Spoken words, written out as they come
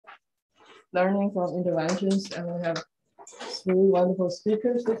learning from interventions, and we have three wonderful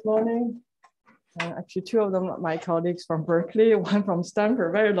speakers this morning. Actually, two of them are my colleagues from Berkeley, one from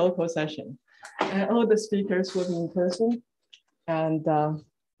Stanford, very local session. And all the speakers will be in person. And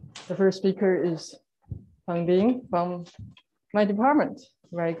the first speaker is Peng from my department.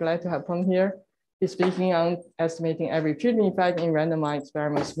 Very glad to have Peng here. He's speaking on estimating every treatment effect in randomized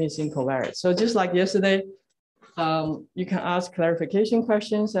experiments missing covariates. So just like yesterday, you can ask clarification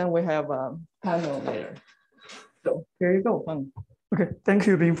questions, and we have a panel later. So here you go, Peng. Okay, thank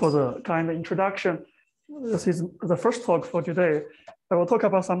you, Bing, for the kind introduction. This is the first talk for today. I will talk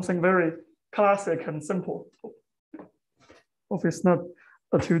about something very classic and simple. Hope it's not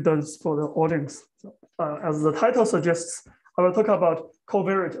too dense for the audience. So, as the title suggests, I will talk about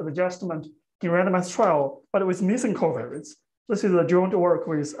covariate adjustment in randomized trial, but with missing covariates. This is a joint work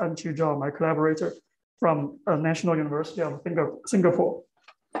with Anqi Zhao, my collaborator from National University of Singapore.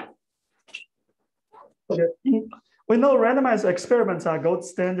 Okay. We know randomized experiments are gold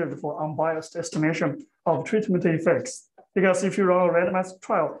standard for unbiased estimation of treatment effects, because if you run a randomized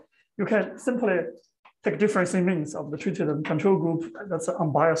trial, you can simply take difference in means of the treated and control group. That's an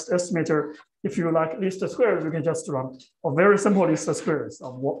unbiased estimator. If you like least squares, you can just run a very simple least squares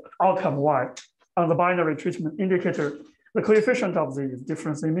of outcome y on the binary treatment indicator. The coefficient of the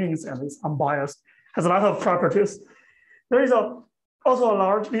difference in means and it's unbiased, has a lot of properties. There is also a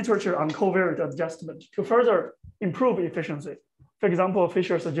large literature on covariate adjustment to further improve efficiency. For example,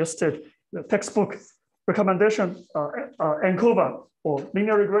 Fisher suggested the textbook recommendation, ANCOVA, or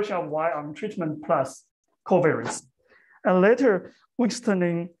linear regression of y on treatment plus covariance. And later,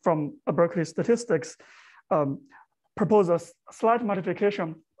 Winston from Berkeley statistics proposed a slight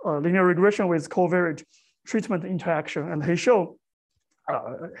modification, linear regression with covariate treatment interaction. And he showed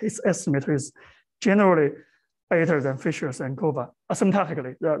his estimate is generally better than Fisher's ANCOVA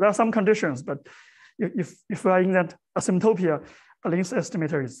asymptotically. There are some conditions, but if we are in that asymptopia, a Lin's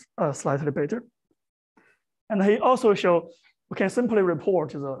estimator is slightly better. And he also showed we can simply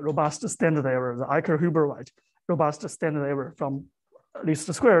report the robust standard error, the Eicher-Huber-White robust standard error from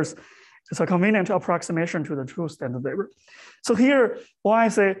least squares. It's a convenient approximation to the true standard error. So here, when I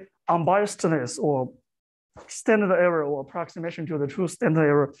say unbiasedness or standard error or approximation to the true standard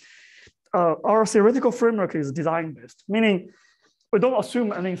error, our theoretical framework is design-based, meaning we don't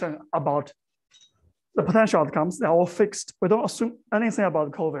assume anything about the potential outcomes, they're all fixed. We don't assume anything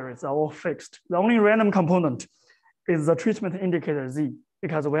about covariates, they're all fixed. The only random component is the treatment indicator Z,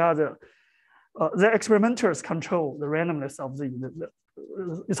 because we are the experimenters control the randomness of Z.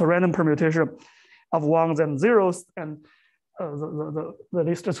 It's a random permutation of ones and zeros, and the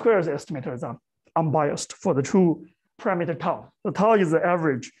least squares estimators are unbiased for the true parameter tau. The tau is the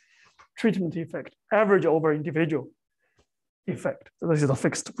average treatment effect, average over individual effect. So this is a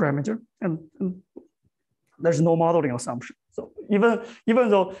fixed parameter, and there's no modeling assumption. So even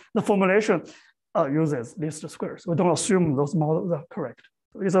though the formulation uses least squares, we don't assume those models are correct.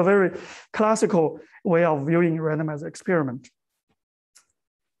 So it's a very classical way of viewing randomized experiment.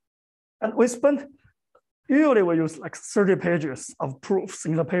 And usually we use like 30 pages of proofs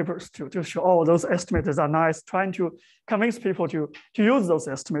in the papers to show, oh, those estimators are nice, trying to convince people to use those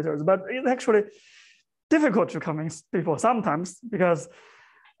estimators. But it's actually difficult to convince people sometimes, because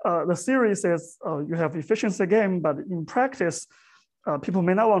the theory says you have efficiency gain, but in practice, people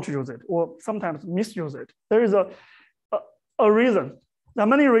may not want to use it or sometimes misuse it. There is a reason. There are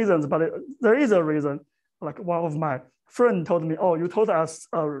many reasons, but there is a reason. Like one of my friends told me, oh, you told us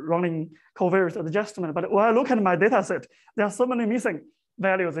running covariate adjustment, but when I look at my data set, there are so many missing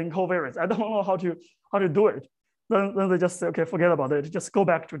values in covariates. I don't know how to do it. Then they just say, okay, forget about it. Just go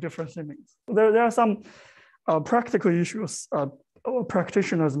back to different means. There are some practical issues.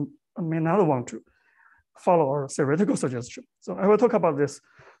 Practitioners may not want to follow our theoretical suggestion. So I will talk about this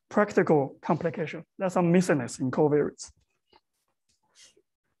practical complication. There's some missingness in covariates.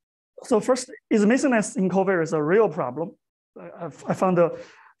 So first, is missingness in covariates a real problem? I found a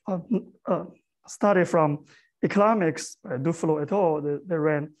study from economics by Duflo et al. They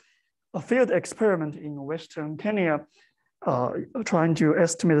ran a field experiment in Western Kenya, trying to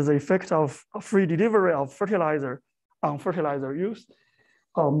estimate the effect of free delivery of fertilizer on fertilizer use.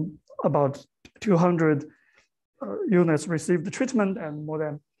 About 200 units received treatment and more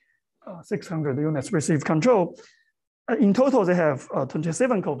than 600 units received control. In total, they have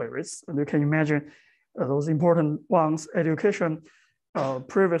 27 covariates. And you can imagine those important ones: education,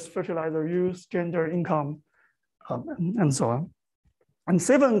 previous fertilizer use, gender, income, and so on. And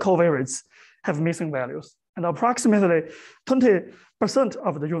 7 covariates have missing values. And approximately 20%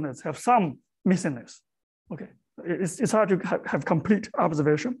 of the units have some missingness. Okay, it's hard to have complete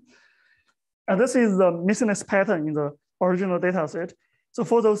observation. And this is the missingness pattern in the original data set. So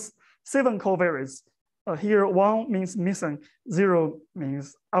for those 7 covariates, here 1 means missing, 0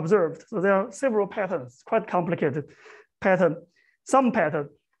 means observed. So there are several patterns, quite complicated pattern. Some pattern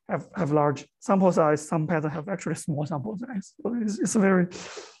have large sample size, some pattern have actually small sample size. So it's a very,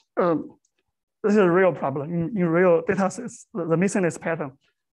 this is a real problem. In real data sets, the missingness pattern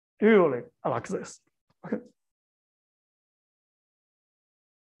usually are like this. Okay.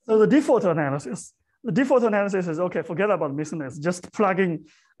 So the default analysis is, okay, forget about missingness, just plugging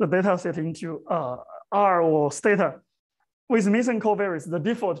the data set into R or Stata. With missing covariates, the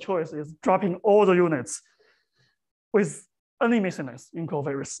default choice is dropping all the units with any missingness in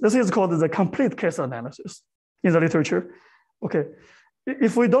covariates. This is called the complete case analysis in the literature. Okay,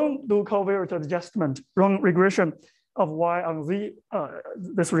 if we don't do covariate adjustment, run regression of Y on Z,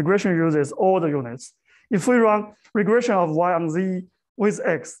 this regression uses all the units. If we run regression of Y on Z with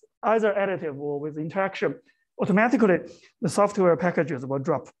X, either additive or with interaction, automatically the software packages will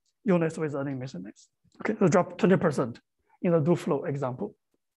drop units with any missingness. Okay, so drop 20% in the do flow example.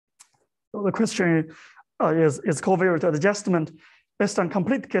 So the question is covariate adjustment based on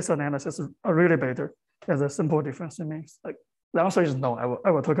complete case analysis really better as a simple difference in means? Like, the answer is no,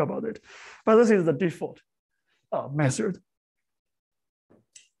 I will talk about it. But this is the default method.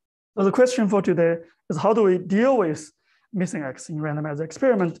 So the question for today is, how do we deal with missing X in randomized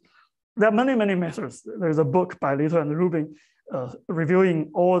experiment? There are many, many methods. There's a book by Little and Rubin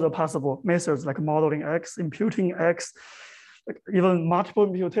reviewing all the possible methods like modeling X, imputing X, like even multiple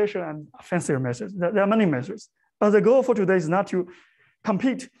imputation and fancier methods. There are many methods. But the goal for today is not to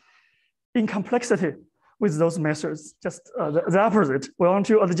compete in complexity with those methods, just the opposite. We want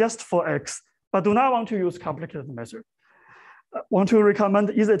to adjust for X, but do not want to use complicated methods. Want to recommend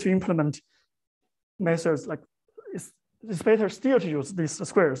easy to implement methods, like it's better still to use these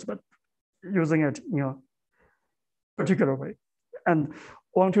squares, but using it in a particular way. And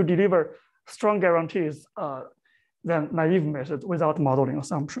want to deliver strong guarantees than naive methods without modeling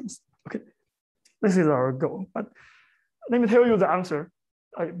assumptions. Okay, this is our goal. But let me tell you the answer,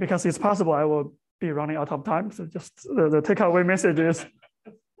 because it's possible I will be running out of time. So just the takeaway message is,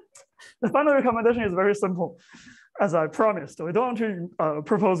 the final recommendation is very simple. As I promised, we don't want to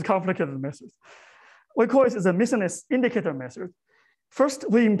propose complicated methods. We call it the missingness indicator method. First,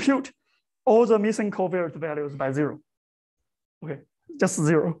 we impute all the missing covariate values by 0. Okay, just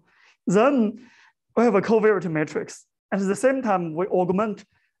 0. Then we have a covariate matrix. And at the same time, we augment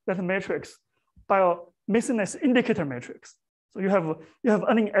that matrix by a missingness indicator matrix. So you have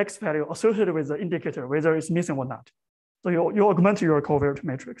any X value associated with the indicator, whether it's missing or not. So you augment your covariate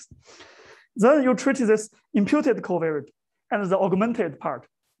matrix. Then you treat this imputed covariate and the augmented part,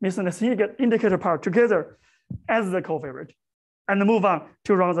 missingness indicator part together as the covariate, and move on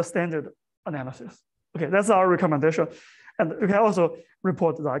to run the standard analysis. Okay, that's our recommendation. And you can also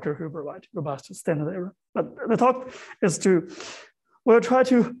report the Eicher-Huber robust standard error. But the talk is we'll try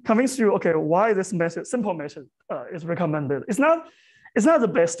to convince you, okay, why this method, simple method is recommended. It's not the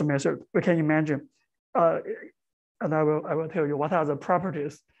best method we can imagine. And I will tell you what are the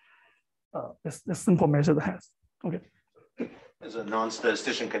properties this simple method has. Okay. As a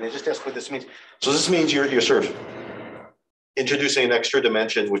non-statistician, can I just ask what this means? So this means you're sort of introducing an extra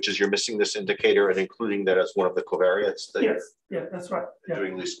dimension, which is you're missing this indicator and including that as one of the covariates. That yes, yeah, that's right. Yeah.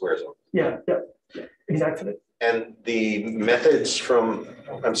 Doing least squares on. Yeah, exactly. And the methods from,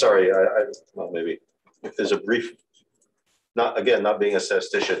 I'm sorry, well, maybe if there's a brief, not being a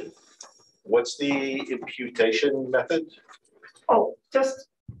statistician, what's the imputation method? Oh, just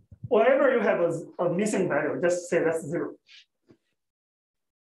whenever you have a missing value, just say that's 0.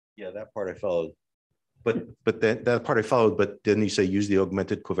 Yeah, that part I followed. But then that part I followed, but then you say use the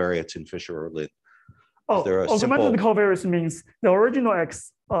augmented covariates in Fisher or Lin. Oh, augmented covariates means the original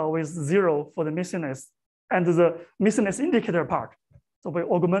X with 0 for the missingness and the missingness indicator part. So we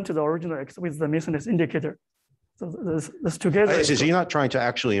augment the original X with the missingness indicator. So this together. So you're not trying to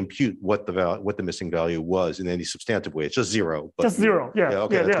actually impute what the missing value was in any substantive way. It's just 0. Just 0. Yeah.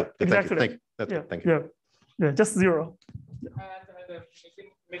 Okay. Yeah. Exactly. Thank you. Yeah. Just 0. The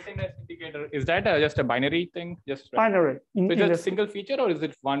missingness indicator, is that just a binary thing? Just binary. So is it a single feature, or is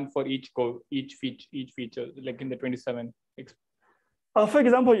it one for each feature, like in the 27? For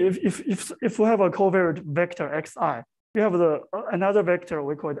example, if we have a covariate vector xi, you have another vector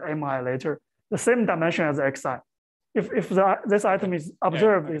we call it mi later, the same dimension as xi. If this item is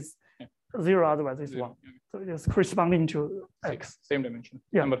observed, is 0, otherwise it's 1. So it's corresponding to x. Same dimension.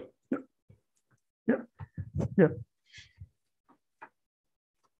 Yeah. Number. Yeah.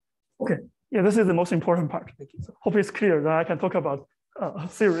 Okay. Yeah, this is the most important part. So hope it's clear that I can talk about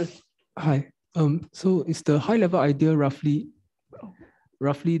theory. Hi. So is the high level idea roughly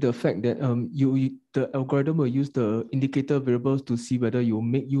the fact that the algorithm will use the indicator variables to see whether you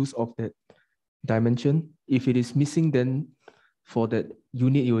make use of that dimension. If it is missing, then for that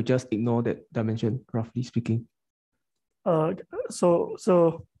unit, you will just ignore that dimension, roughly speaking. I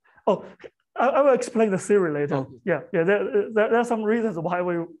will explain the theory later. Oh. Yeah. There are some reasons why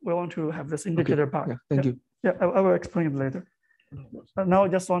we want to have this indicator part. Yeah, thank you. Yeah, I will explain it later. Now I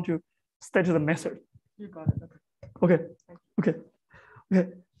just want to state the method. You got it. Okay.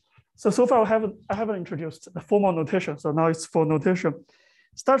 So far I haven't introduced the formal notation. So now it's for notation.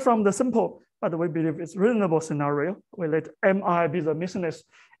 Start from the simple, but we believe it's reasonable scenario. We let mi be the missingness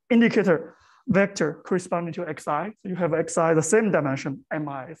indicator vector corresponding to xi. So you have xi the same dimension,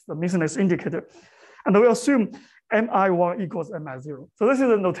 mi is the missingness indicator. And we assume mi1 equals mi0. So this is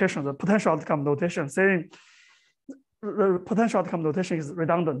the notation, the potential outcome notation, saying the potential outcome notation is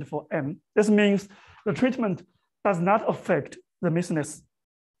redundant for m. This means the treatment does not affect the missingness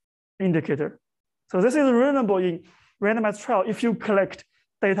indicator. So this is reasonable in randomized trial if you collect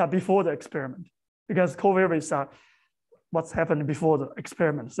data before the experiment, because covariates are what's happened before the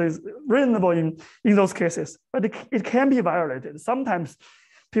experiment. So it's reasonable in those cases, but it can be violated. Sometimes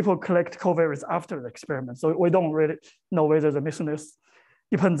people collect covariates after the experiment. So we don't really know whether the missingness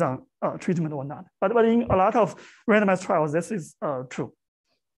depends on treatment or not. But in a lot of randomized trials, this is true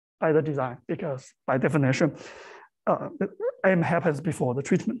by the design, because by definition, M happens before the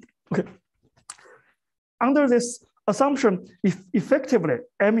treatment. Okay. Under this assumption, effectively,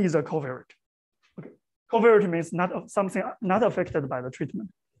 M is a covariate. Okay. Covariate means something not affected by the treatment.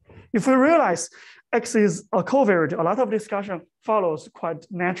 If we realize X is a covariate, a lot of discussion follows quite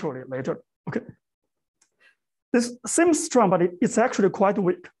naturally later. Okay. This seems strong, but it's actually quite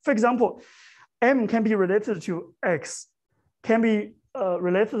weak. For example, M can be related to X, can be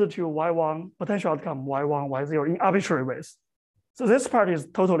related to Y1, potential outcome Y1, Y0 in arbitrary ways. So this part is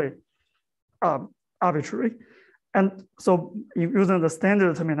totally arbitrary. And so using the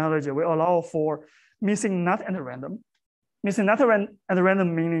standard terminology, we allow for missing not and random. Missing not and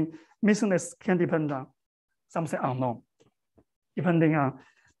random meaning missingness can depend on something unknown, depending on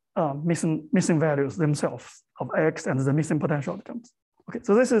missing values themselves of X and the missing potential outcomes. Okay,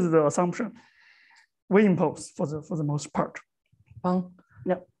 so this is the assumption we impose for the most part. Peng?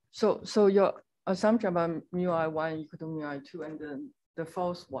 Yeah. So your assumption about mu_i1 equal to mu_i2 and then the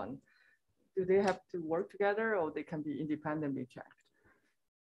false one, do they have to work together or they can be independently checked?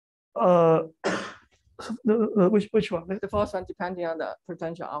 Which one? The false one depending on the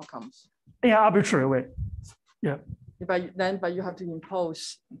potential outcomes. In an arbitrary way. Yeah. But you have to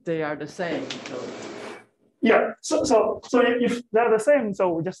impose they are the same. So. Yeah. So if they're the same, so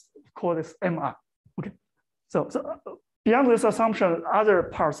we just call this MI. Okay. So beyond this assumption, other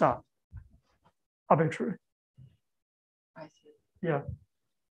parts are arbitrary. I see. Yeah.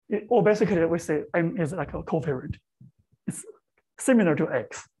 Or basically, we say M is like a covariate. It's similar to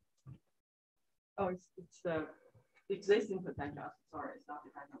X. Oh, it's the existing potential. Sorry, it's not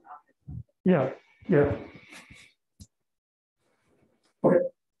dependent on object. Yeah. Okay.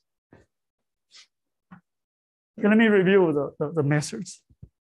 Let me review the methods.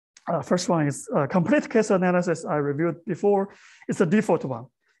 First one is complete case analysis I reviewed before. It's the default one.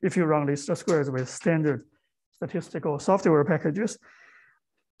 If you run least squares with standard statistical software packages,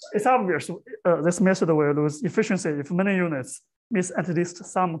 it's obvious this method will lose efficiency if many units miss at least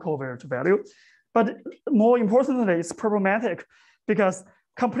some covariate value. But more importantly, it's problematic because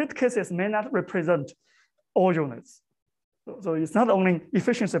complete cases may not represent all units. So it's not only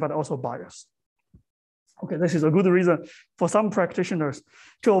efficiency, but also bias. Okay, this is a good reason for some practitioners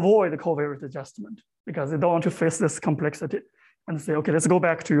to avoid covariate adjustment because they don't want to face this complexity and say, okay, let's go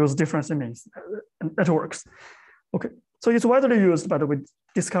back to use difference means, and that works. Okay, so it's widely used, but we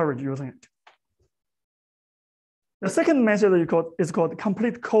discourage using it. The second method is called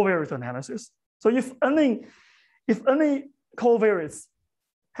complete covariate analysis. So if any covariates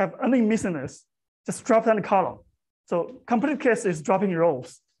have any missingness, just drop down the column. So complete case is dropping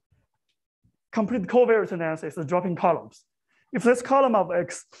rows. Complete covariate analysis is dropping columns. If this column of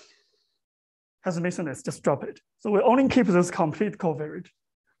X has missingness, just drop it. So we only keep this complete covariate.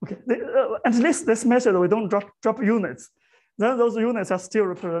 Okay, at least this method, we don't drop units. Then those units are still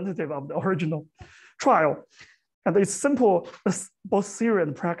representative of the original trial. And it's simple, both theory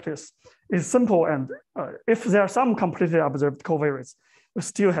and practice is simple. And if there are some completely observed covariates, we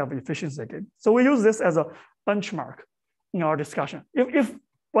still have efficiency gain. So we use this as a benchmark in our discussion. If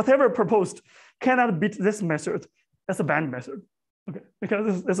whatever proposed cannot beat this method, that's a bad method. Okay,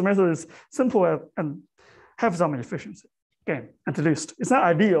 because this method is simple and have some efficiency gain, at least. It's not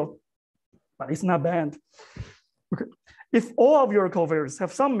ideal, but it's not banned. Okay. If all of your covariates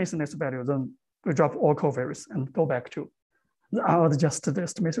have some missingness value, then we drop all covariates and go back to the unadjusted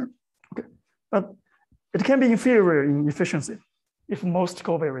estimator. Okay. But it can be inferior in efficiency if most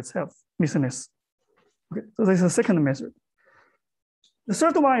covariates have missingness. Okay. So this is the second method. The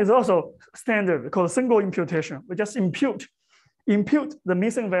third one is also standard called single imputation. We just impute the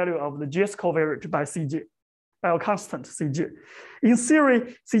missing value of the GS covariate by CJ, by a constant CJ. In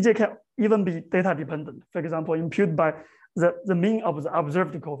theory, CJ can even be data dependent. For example, impute by the mean of the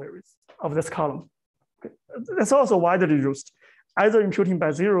observed covariates of this column. Okay. That's also widely used, either imputing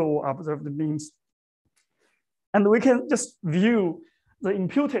by 0 or observed means. And we can just view the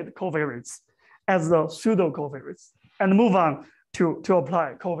imputed covariates as the pseudo covariates and move on to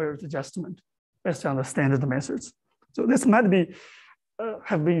apply covariate adjustment based on the standard methods. So this might be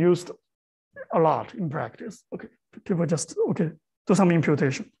have been used a lot in practice. Okay, people just do some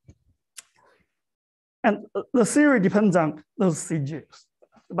imputation, and the theory depends on those CGs,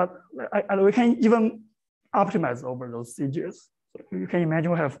 but we can even optimize over those CGs. So you can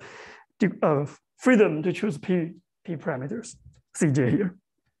imagine we have freedom to choose P parameters, CJ here.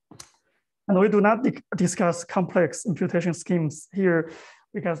 And we do not discuss complex imputation schemes here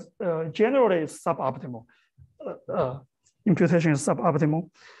because generally it's suboptimal. Imputation is suboptimal.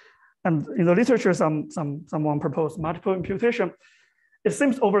 And in the literature, someone proposed multiple imputation. It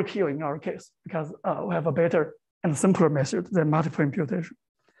seems overkill in our case because we have a better and simpler method than multiple imputation.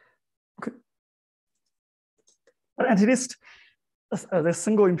 Okay. But at least the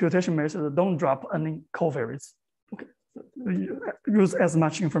single imputation method don't drop any covariates. Okay. Use as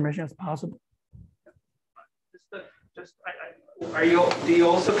much information as possible. Do you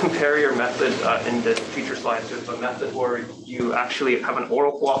also compare your method in the future slides with a method where you actually have an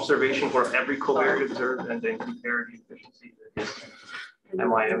oracle observation for every covariate observed and then compare the efficiency with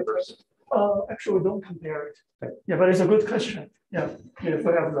MI inverse? Actually, we don't compare it. Yeah, but it's a good question. Yeah, if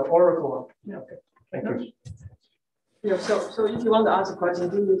we have the oracle. Yeah, okay. Thank you. Yeah, so if you want to ask a question,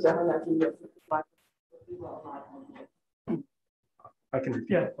 do use the hand idea. I can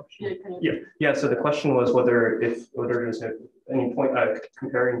repeat the question. Yeah. So the question was whether there's any point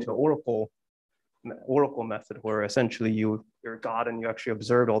comparing to oracle method where essentially you're God and you actually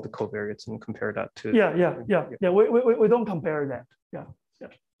observed all the covariates and compare that to. Yeah. We don't compare that. Yeah.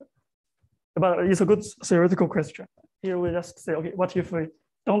 But it's a good theoretical question. Here we just say, okay, what if we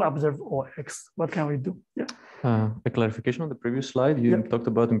don't observe all X? What can we do? Yeah. A clarification on the previous slide, you talked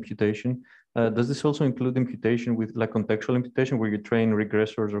about imputation. Does this also include imputation with like contextual imputation where you train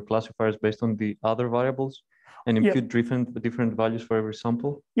regressors or classifiers based on the other variables and impute different values for every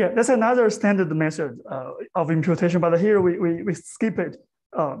sample? Yeah, that's another standard method of imputation, but here we skip it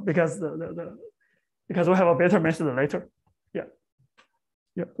because because we have a better method later.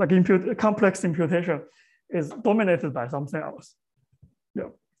 Yeah, like complex imputation is dominated by something else.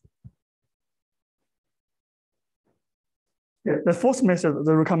 Yeah, the fourth method,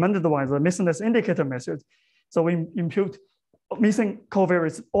 the recommended one, is the missingness indicator method. So we impute missing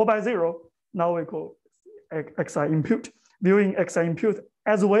covariates all by 0. Now we call xi impute, viewing xi impute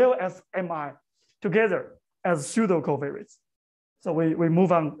as well as mi together as pseudo covariates. So we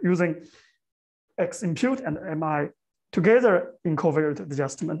move on using x impute and mi together in covariate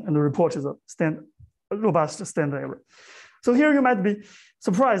adjustment and report is a robust standard error. So here you might be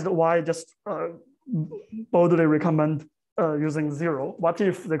surprised why I just boldly recommend using 0. What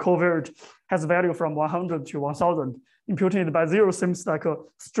if the covariate has value from 100 to 1000? Imputing it by 0 seems like a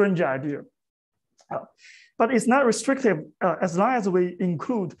strange idea. But it's not restrictive as long as we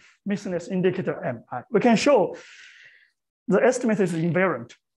include missingness indicator mi. We can show the estimate is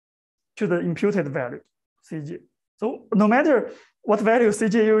invariant to the imputed value, CG. So no matter what value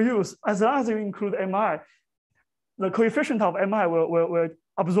CG you use, as long as you include mi, the coefficient of mi will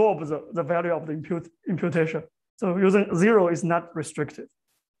absorb the value of the imputation. So using 0 is not restrictive.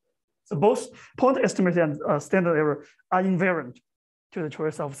 So both point estimate and standard error are invariant to the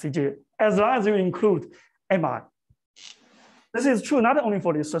choice of CG, as long as you include mi. This is true not only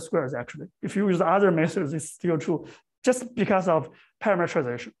for least squares, actually. If you use other methods, it's still true, just because of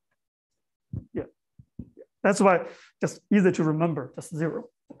parameterization. Yeah. That's why just easy to remember, just 0.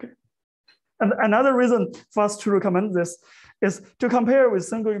 Okay. And another reason for us to recommend this is to compare with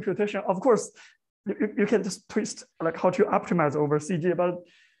single imputation. Of course, you can just twist like how to optimize over CG, but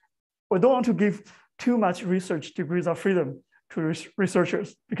we don't want to give too much research degrees of freedom to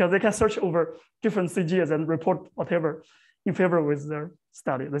researchers because they can search over different CGs and report whatever in favor with their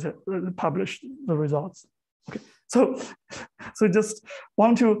study. They publish the results. Okay, so just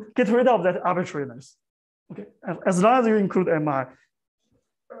want to get rid of that arbitrariness. Okay, as long as you include mi,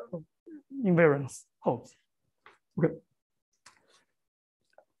 invariance holds. Okay.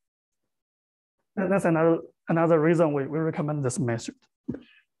 And that's another reason we recommend this method.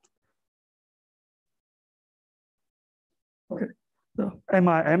 Okay. The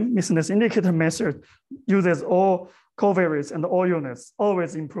MIM, missingness indicator method, uses all covariates and all units,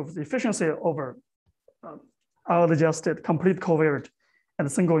 always improves the efficiency over adjusted complete covariate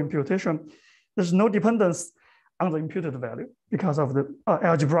and single imputation. There's no dependence on the imputed value because of the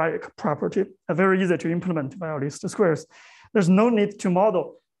algebraic property, very easy to implement via least squares. There's no need to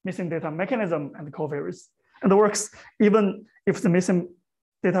model missing data mechanism and covariates, and it works even if the missing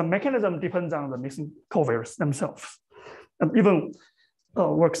data mechanism depends on the missing covariates themselves, and even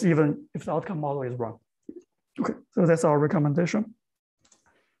works even if the outcome model is wrong. Okay, so that's our recommendation.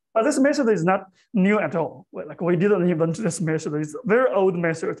 But this method is not new at all. Like we didn't invent this method. It's a very old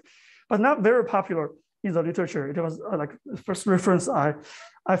method, but not very popular in the literature. It was like the first reference I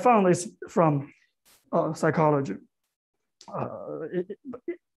found is from psychology.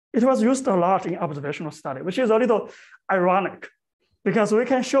 It was used a lot in observational study, which is a little ironic because we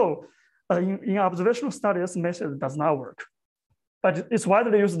can show in observational study this method does not work. But it's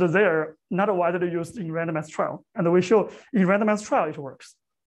widely used there, not widely used in randomized trial. And we show in randomized trial it works.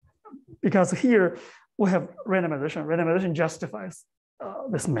 Because here we have randomization. Randomization justifies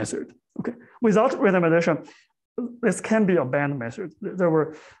this method. Okay. Without randomization, this can be a banned method. There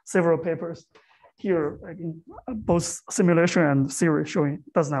were several papers here, like in both simulation and theory, showing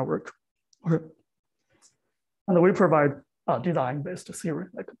it does not work. Okay. And we provide a design-based theory,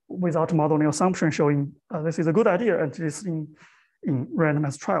 like without modeling assumption, showing this is a good idea, and it's in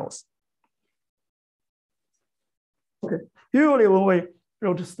randomized trials. Okay. Usually when we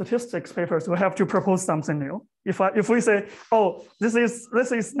wrote statistics papers, we have to propose something new. If we say, oh, this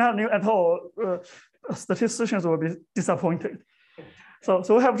is not new at all, statisticians will be disappointed. So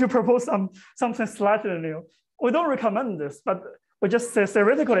we have to propose something slightly new. We don't recommend this, but we just say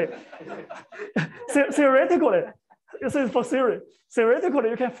theoretically, theoretically, this is for theory. Theoretically,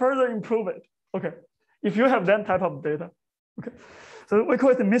 you can further improve it. Okay, if you have that type of data. Okay, so we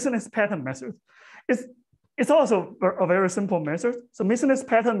call it the missingness pattern method. It's also a very simple method. So missingness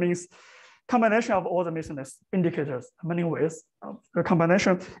pattern means combination of all the missingness indicators, many ways. The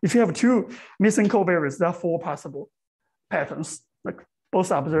combination, if you have two missing covariates, there are four possible patterns, like both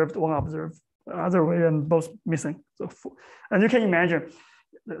observed, one observed, other way, and both missing. So, and you can imagine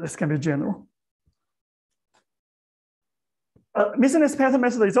this can be general. Missingness pattern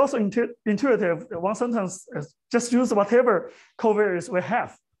method is also intuitive. One sentence is just use whatever covariates we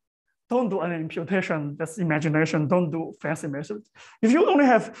have. Don't do any imputation, that's imagination, don't do fancy methods. If you only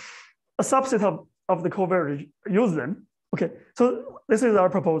have a subset of the covariates, use them. Okay, so this is our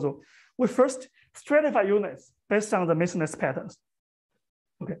proposal. We first stratify units based on the missingness patterns.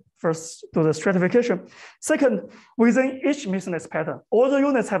 Okay, first do the stratification. Second, within each missingness pattern, all the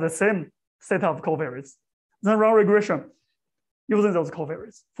units have the same set of covariates. Then run regression using those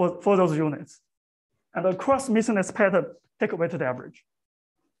covariates for those units. And across missingness pattern, take a weighted average.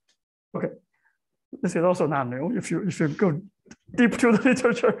 Okay, this is also not new. If you go deep to the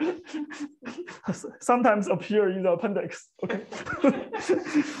literature, sometimes appear in the appendix. Okay,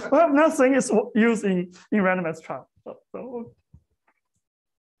 well, nothing is used in randomized trial. So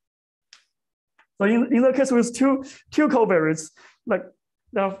in the case with two covariates, like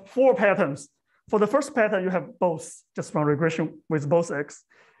there are four patterns. For the first pattern, you have both, just run regression with both X.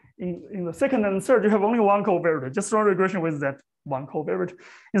 In the second and third, you have only one covariate, just run regression with that one covariate.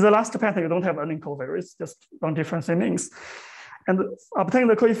 In the last pattern, you don't have any covariates, just run difference in means. And obtain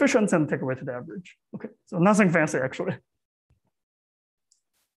the coefficients and take a weighted average. Okay, so nothing fancy actually.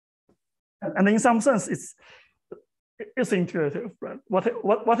 And in some sense, it's intuitive, right?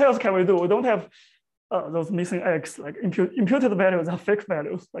 What else can we do? We don't have those missing X, like imputed values are fake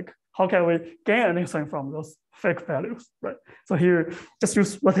values. Like how can we gain anything from those fake values, right? So here, just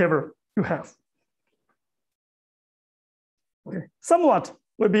use whatever you have. Okay, somewhat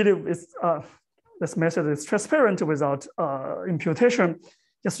we believe this method is transparent without imputation.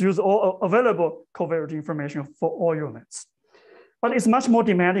 Just use all available covariate information for all units. But it's much more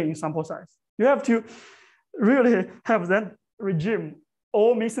demanding in sample size. You have to really have that regime,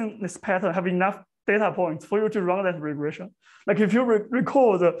 all missing this pattern, have enough data points for you to run that regression. Like if you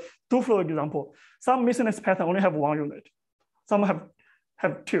recall the Duflo example, some missing this pattern only have one unit. Some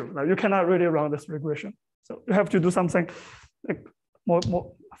have two. Like you cannot really run this regression. So you have to do something like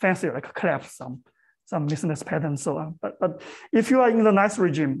more fancy, like collapse some missingness pattern and so on. But if you are in the nice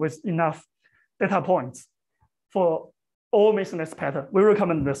regime with enough data points for all missingness pattern, we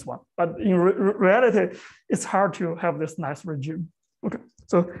recommend this one. But in reality, it's hard to have this nice regime. Okay,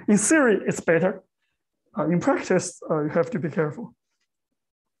 So in theory, it's better. In practice, you have to be careful.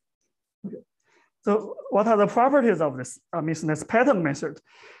 Okay. So what are the properties of this mismatch pattern method?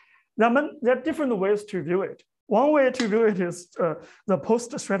 There are different ways to view it. One way to view it is the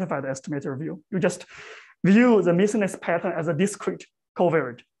post-stratified estimator view. You just view the mismatch pattern as a discrete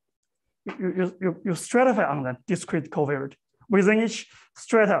covariate. You stratify on that discrete covariate. Within each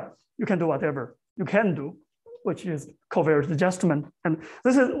strata, you can do whatever you can do, which is covariate adjustment. And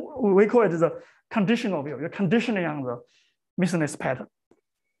this is, we call it the conditional view. You're conditioning on the mismatch pattern.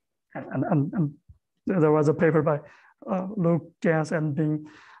 And there was a paper by Luke, Jens, and Peng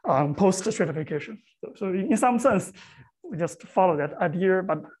on post-stratification. So in some sense, we just follow that idea,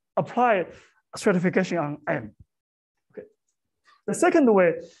 but apply stratification on M. Okay. The second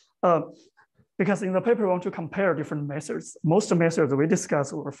way, because in the paper, we want to compare different methods. Most methods we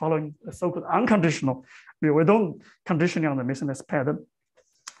discuss were following the so-called unconditional view. We don't condition on the mismatch pattern.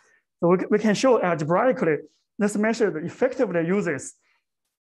 So we can show algebraically this method effectively uses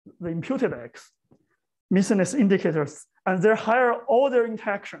the imputed X, mismatch indicators, and their higher order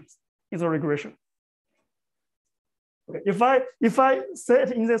interactions in the regression. Okay. If I say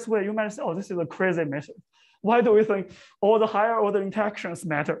it in this way, you might say, oh, this is a crazy method. Why do we think all the higher order interactions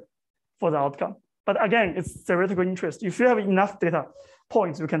matter for the outcome? But again, it's theoretical interest. If you have enough data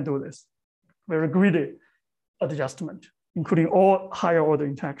points, you can do this. Very greedy adjustment, including all higher order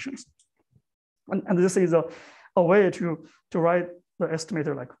interactions. And this is a way to write the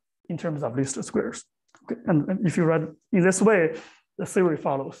estimator like in terms of least squares. Okay. And if you write in this way, the theory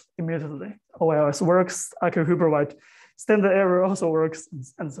follows immediately. OLS works, Aker-Huber-White standard error also works,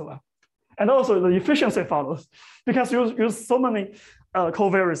 and so on. And also the efficiency follows because you use so many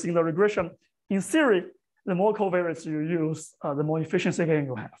covariates in the regression. In theory, the more covariates you use, the more efficiency gain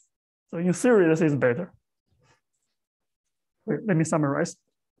you have. So in theory, this is better. Wait, let me summarize.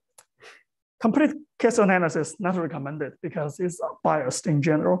 Complete case analysis, not recommended because it's biased in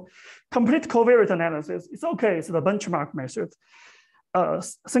general. Complete covariate analysis, it's okay, it's the benchmark method.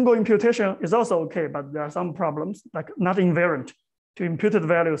 Single imputation is also okay, but there are some problems, like not invariant to imputed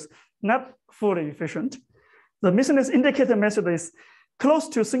values, not fully efficient. The mismatch indicator method is close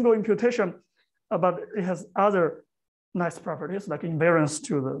to single imputation, but it has other nice properties like invariance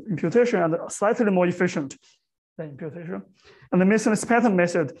to the imputation and slightly more efficient than imputation. And the mismatch pattern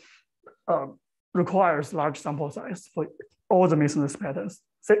method requires large sample size for all the mismatch patterns.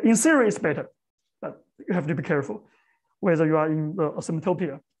 So in theory, it's better, but you have to be careful whether you are in the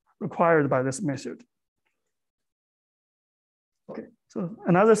asymptotopia required by this method. Okay, so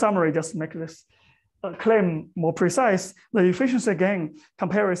another summary, just make this claim more precise. The efficiency gain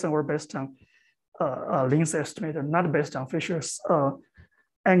comparison were based on Lin's estimator, not based on Fisher's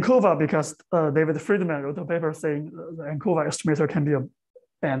ANCOVA, because David Friedman wrote a paper saying the ANCOVA estimator can be a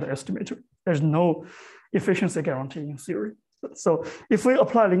band estimator. There's no efficiency guarantee in theory. So if we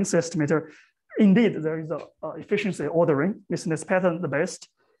apply Lin's estimator, indeed there is a efficiency ordering, mismatch pattern the best,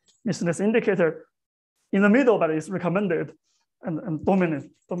 mismatch indicator in the middle, but it's recommended and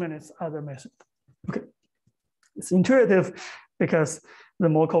dominates other method. Okay, it's intuitive because the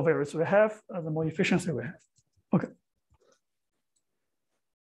more covariates we have, the more efficiency we have. Okay.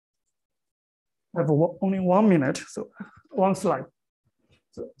 I have only 1 minute, so one slide.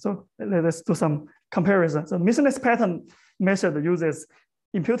 So let's do some comparison. So mismatch pattern method uses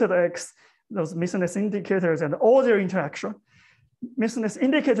imputed X, those mismatch indicators and all their interaction. Mismatch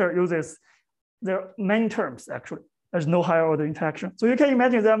indicator uses their main terms, actually. There's no higher order interaction. So you can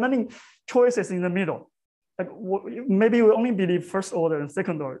imagine there are many choices in the middle. Like maybe we only believe first order and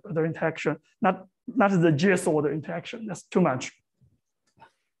second order interaction, not the GS order interaction. That's too much.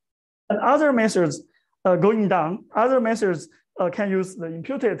 And other methods going down, other methods can use the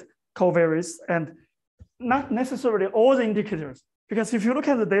imputed covariates and not necessarily all the indicators. Because if you look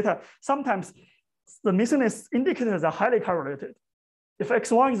at the data, sometimes the mismatch indicators are highly correlated. If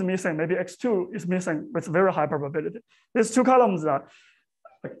X1 is missing, maybe X2 is missing with very high probability. These two columns are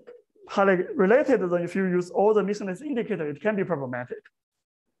highly related. Then if you use all the mismatch indicators, it can be problematic.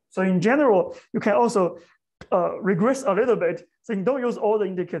 So in general, you can also regress a little bit. So you don't use all the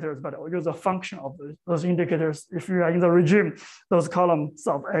indicators, but use a function of those indicators. If you are in the regime, those columns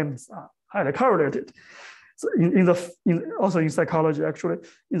of M's are highly correlated. So also in psychology, actually,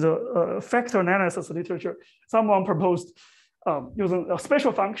 in the factor analysis literature, someone proposed using a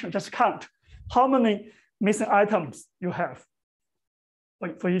special function, just count how many missing items you have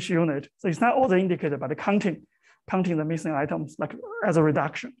for each unit. So it's not all the indicator, but counting the missing items like as a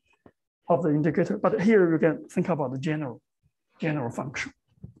reduction of the indicator. But here you can think about the general function.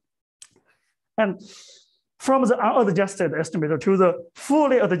 And from the unadjusted estimator to the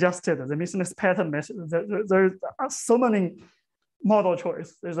fully adjusted, the missingness pattern method, there are so many model choice.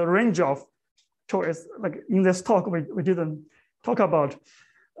 There's a range of choice. Like in this talk, we didn't talk about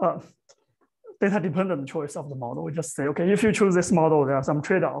data-dependent choice of the model. We just say, okay, if you choose this model, there are some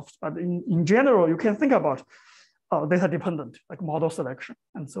trade-offs. But in general, you can think about data-dependent, like model selection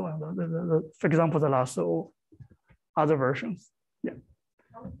and so on. For example, the lasso, other versions. Yeah.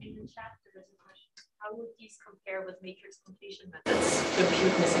 In the chat, there was a question. How would these compare with matrix completion methods to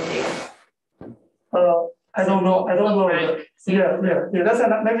compute missing data? I don't know. Right. Yeah. That's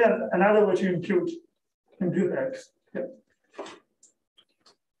maybe another way to impute X. Yeah.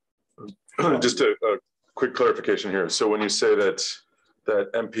 Just a quick clarification here. So when you say that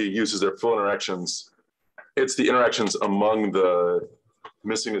MP uses their full interactions, it's the interactions among the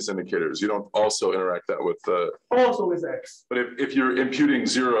missingness indicators. You don't also interact that with the also with X. But if you're imputing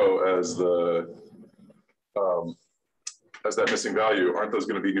 0 as the as that missing value, aren't those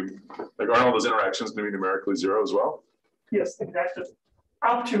going to be aren't all those interactions going to be numerically 0 as well? Yes, exactly.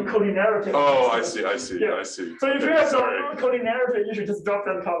 Up to collinearity. Oh, I see. Yeah. I see. So if you have some collinearity, you should just drop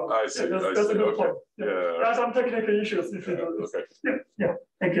that column. I see. That's a good point. Yeah. There are some technical issues if you do this. Okay. Yeah.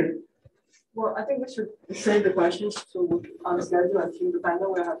 Thank you. Well, I think we should save the questions to on the schedule until the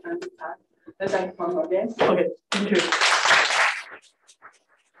panel will have time to time. Thank you again. Okay. Thank you.